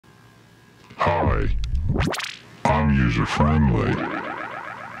Why? I'm user-friendly.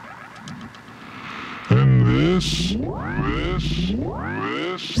 And this is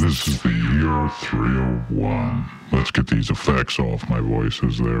the ER-301. Let's get these effects off my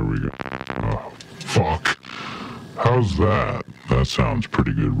voices. There we go. Oh, fuck. How's that? That sounds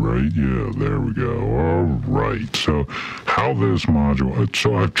pretty good, right? Yeah, there we go. All right. So how this module...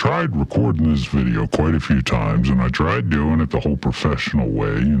 So I've tried recording this video quite a few times, and I tried doing it the whole professional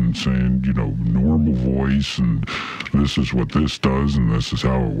way and saying, you know, normal voice, and this is what this does, and this is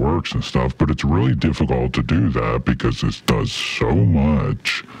how it works and stuff. But it's really difficult to do that because this does so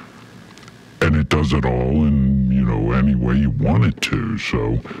much, and it does it all in, you know, any way you want it to.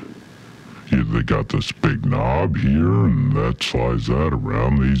 So... they got this big knob here, and that slides that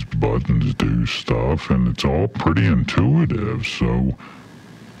around. These buttons do stuff, and it's all pretty intuitive. So,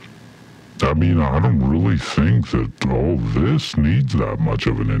 I mean, I don't really think that all this needs that much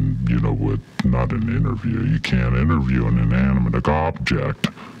of not an interview. You can't interview an inanimate object.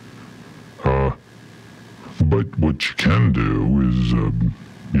 But what you can do is,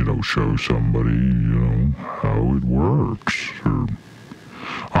 show somebody, how it works, or...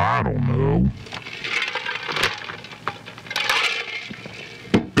 I don't know.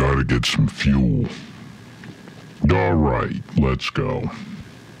 Gotta get some fuel. Alright, let's go.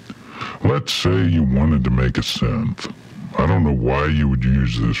 Let's say you wanted to make a synth. I don't know why you would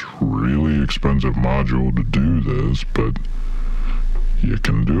use this really expensive module to do this, but you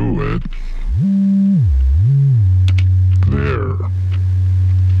can do it. There.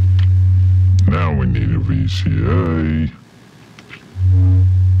 Now we need a VCA.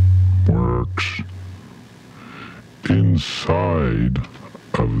 Works. Inside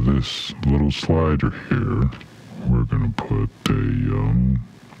of this little slider here, we're going to put a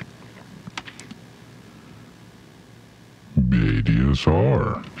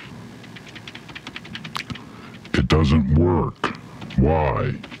ADSR. It doesn't work.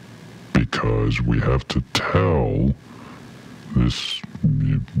 Why? Because we have to tell this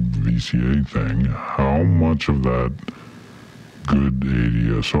VCA thing how much of that good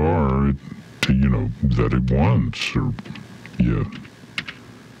ADSR that it wants, or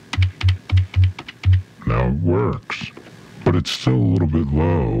now it works, but it's still a little bit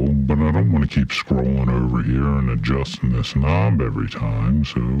low. But I don't want to keep scrolling over here and adjusting this knob every time,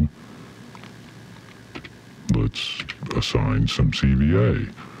 so let's assign some CVA.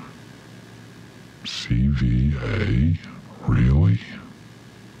 CVA? Really?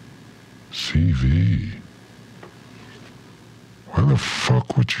 CV? Why the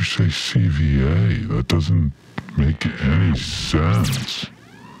fuck would you say CVA? That doesn't make any sense.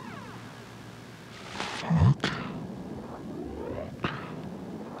 Fuck.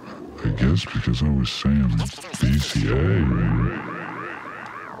 I guess because I was saying VCA,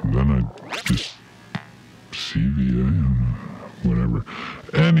 and then I just CVA, whatever.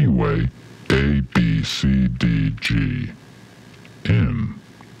 Anyway, A, B, C, D, G, in.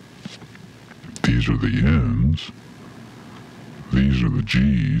 These are the ins. These are the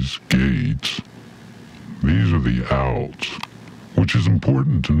G's, gates. These are the outs, which is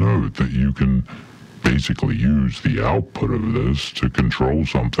important to note that you can basically use the output of this to control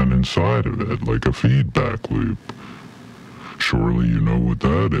something inside of it, like a feedback loop. Surely you know what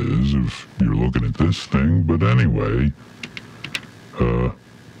that is if you're looking at this thing, but anyway,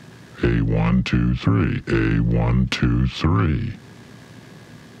 A1, 2, 3, A1, 2, 3.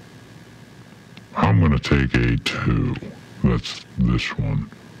 I'm going to take A2. That's this one.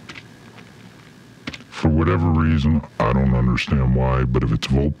 For whatever reason, I don't understand why, but if it's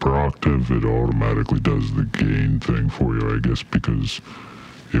volt per octave, it automatically does the gain thing for you, I guess, because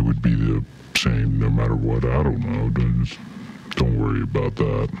it would be the same no matter what. I don't know. Don't worry about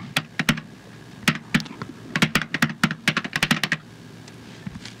that.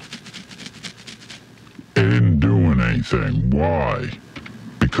 It didn't do anything. Why?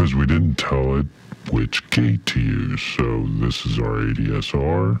 Because we didn't tell it which gate to use. So this is our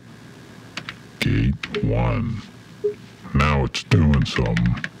ADSR, gate 1. Now it's doing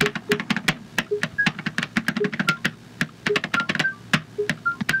something.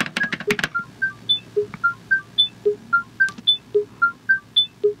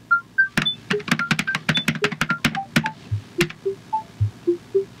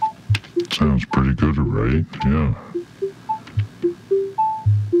 Sounds pretty good, right? Yeah.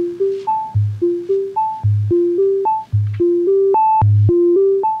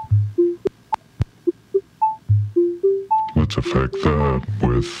 Let's affect that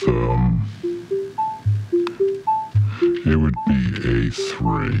with, it would be A3.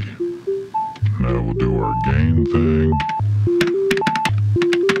 Now we'll do our gain thing.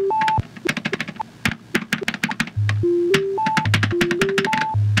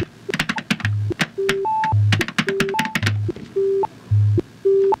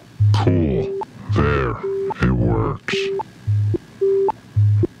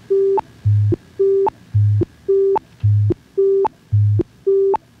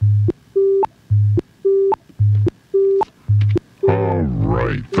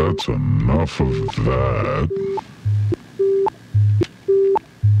 that's enough of that.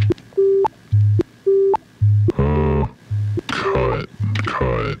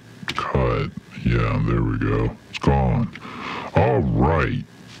 Cut. Yeah, there we go. It's gone. All right.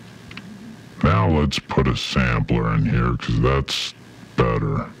 Now let's put a sampler in here, because that's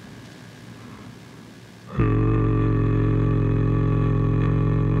better.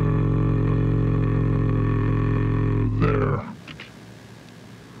 There.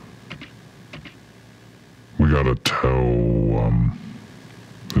 We gotta tell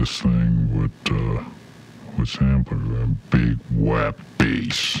this thing what sampler. A big wet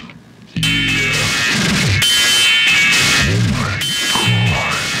bass. Yeah. Oh my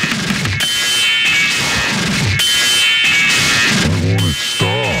god. Why won't it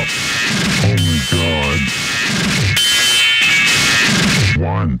stop? Oh my god.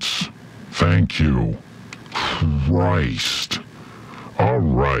 Once. Thank you. Christ.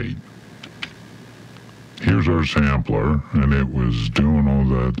 Alright. Here's our sampler, and it was doing all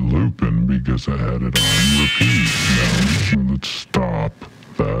that looping because I had it on repeat. Now, let's stop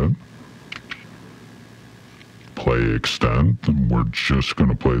that. Play extent, and we're just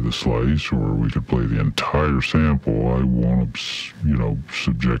going to play the slice, or we could play the entire sample. I want to,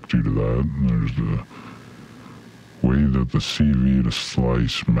 subject you to that. And there's the way that the CV to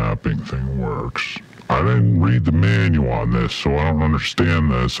slice mapping thing works. I didn't read the manual on this, so I don't understand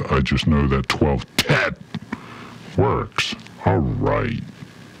this. I just know that 12-10 works. Alright.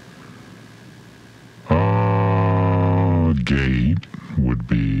 Gate would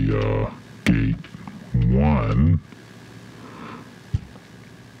be, gate 1.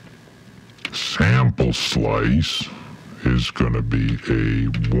 Sample slice is going to be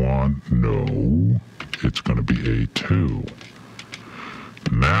A1. No, it's going to be A2.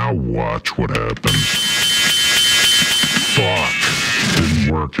 Now watch what happens. Fuck.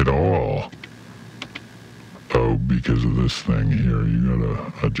 Didn't work at all. Oh, because of this thing here. You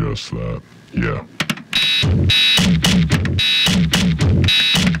gotta adjust that. Yeah.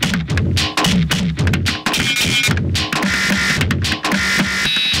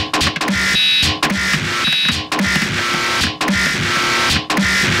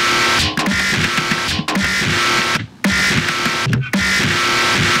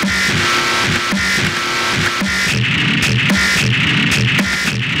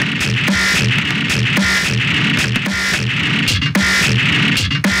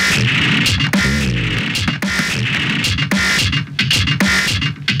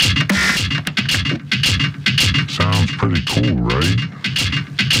 Pretty cool, right?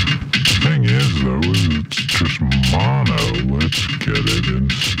 Thing is, though, it's just mono. Let's get it in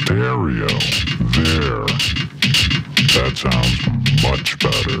stereo. There. That sounds much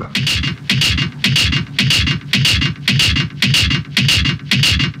better.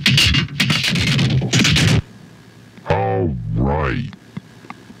 All right.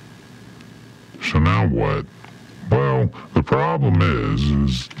 So now what? Well, the problem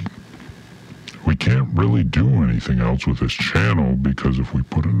is we can't really do anything else with this channel, because if we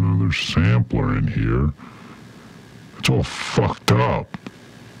put another sampler in here, it's all fucked up.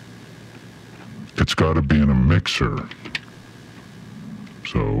 It's got to be in a mixer.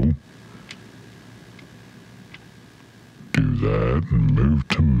 So, do that and move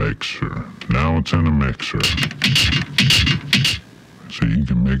to mixer. Now it's in a mixer. So you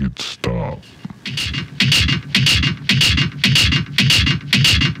can make it stop.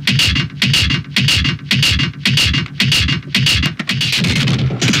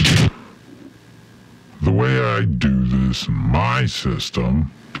 The way I do this in my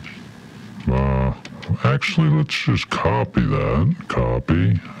system, actually let's just copy that,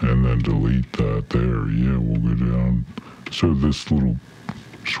 and then delete that there. Yeah, we'll go down. So this little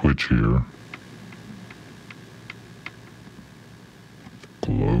switch here,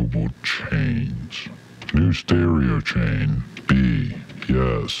 global chains, new stereo chain, B,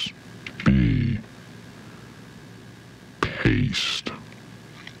 yes, B, paste.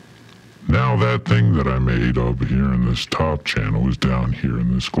 Now that thing that I made up here in this top channel is down here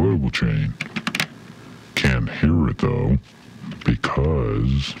in this global chain. Can't hear it though,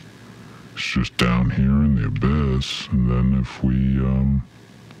 because it's just down here in the abyss. And then if we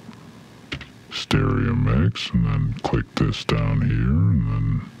stereo mix and then click this down here, and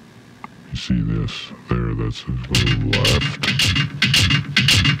then you see this there, that's a little left,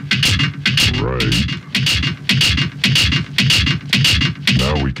 right.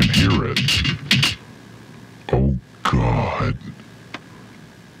 Now we can hear it. Oh God.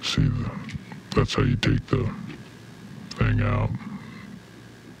 See, that's how you take the thing out.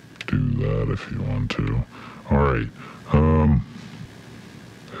 Do that if you want to. Alright,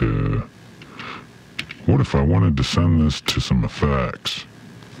 What if I wanted to send this to some effects?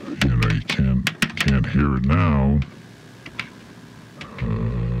 You know, you can't hear it now.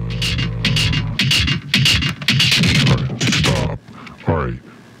 Alright, stop. Alright,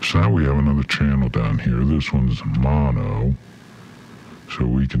 so now we have another channel down here. This one's mono. So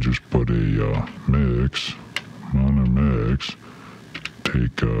we can just put a mix, mono mix.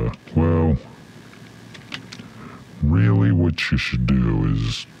 Take, well, really what you should do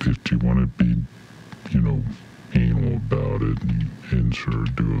is, if you want to be, you know, anal about it, and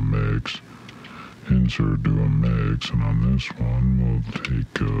insert, do a mix, insert, do a mix, and on this one we'll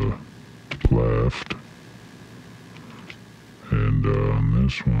take left, and on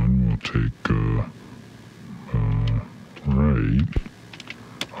this one we'll take right.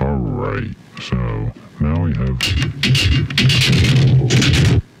 Alright, so now we have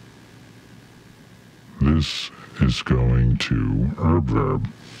this is going to verb.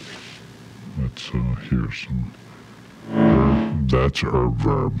 Let's hear some that's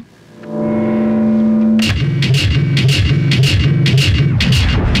verb.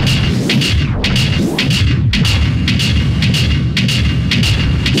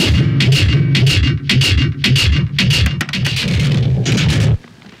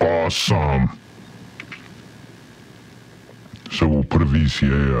 Awesome. So we'll put a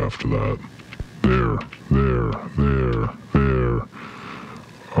VCA after that. There.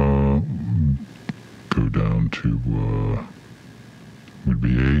 Go down to, would be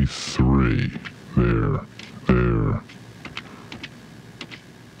A3. There.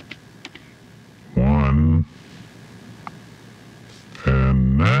 1.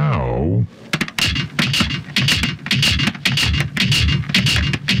 And now,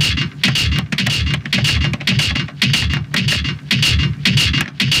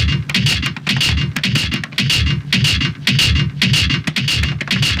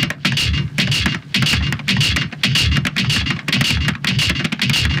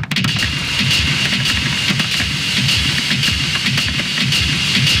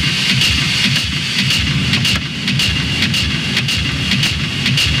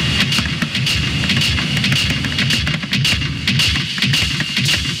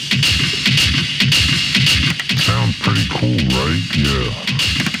 pretty cool, right? Yeah.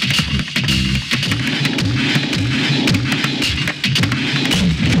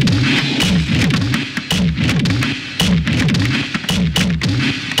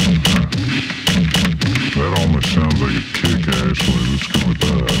 That almost sounds like a kick, actually. Let's go with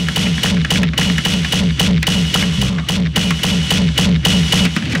that.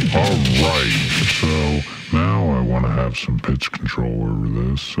 Alright, so now I want to have some pitch control over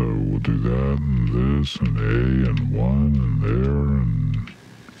this, so we'll do that and this and A and 1 and there and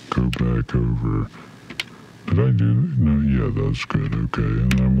go back over. Did I do that? No, yeah, that's good, okay.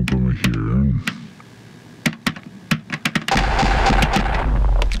 And then we'll go here and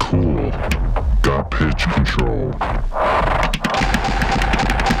cool. Got pitch control.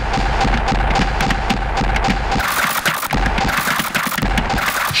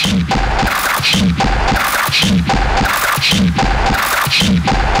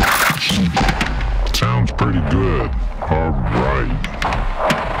 Sounds pretty good. All right.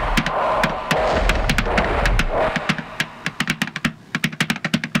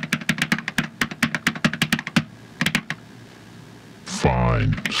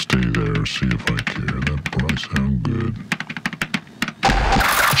 Fine. Stay there. See if I care. That probably sound good.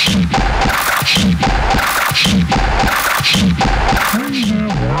 How's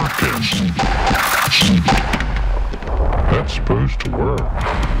that working? That's supposed to work.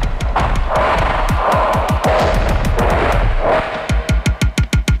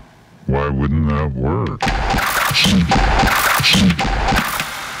 Why wouldn't that work?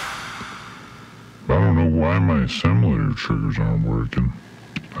 I don't know why my assembler triggers aren't working.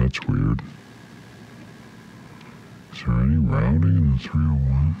 That's weird. Is there any routing in the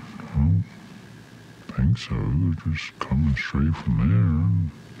 301? I don't think so. They're just coming straight from there.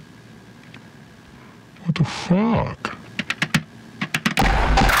 What the fuck?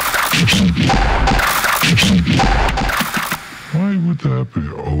 Why would that be?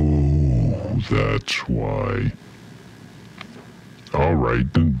 Oh, that's why.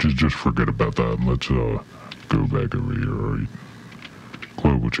 Alright, then just forget about that. Let's go back over here. Alright.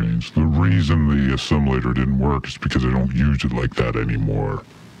 Global change. The reason the assimilator didn't work is because I don't use it like that anymore.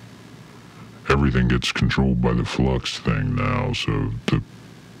 Everything gets controlled by the flux thing now, so the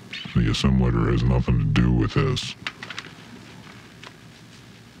assimilator has nothing to do with this.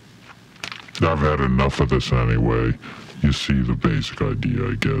 I've had enough of this anyway. You see the basic idea,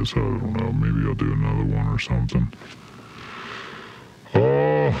 I guess. I don't know. Maybe I'll do another one or something.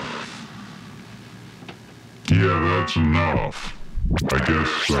 Oh, that's enough. I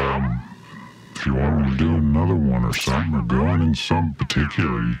guess, if you want me to do another one or something, or go on in some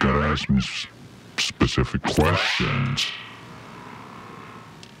particular, you gotta ask me specific questions.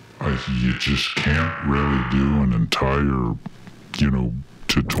 You just can't really do an entire,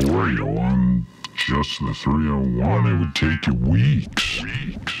 tutorial on just the 301. It would take you weeks.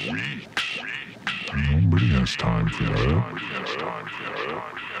 Nobody has time for that.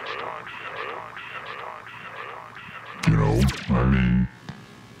 I mean,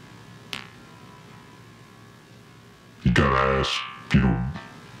 you gotta ask,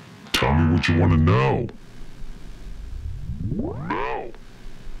 tell me what you want to know. No.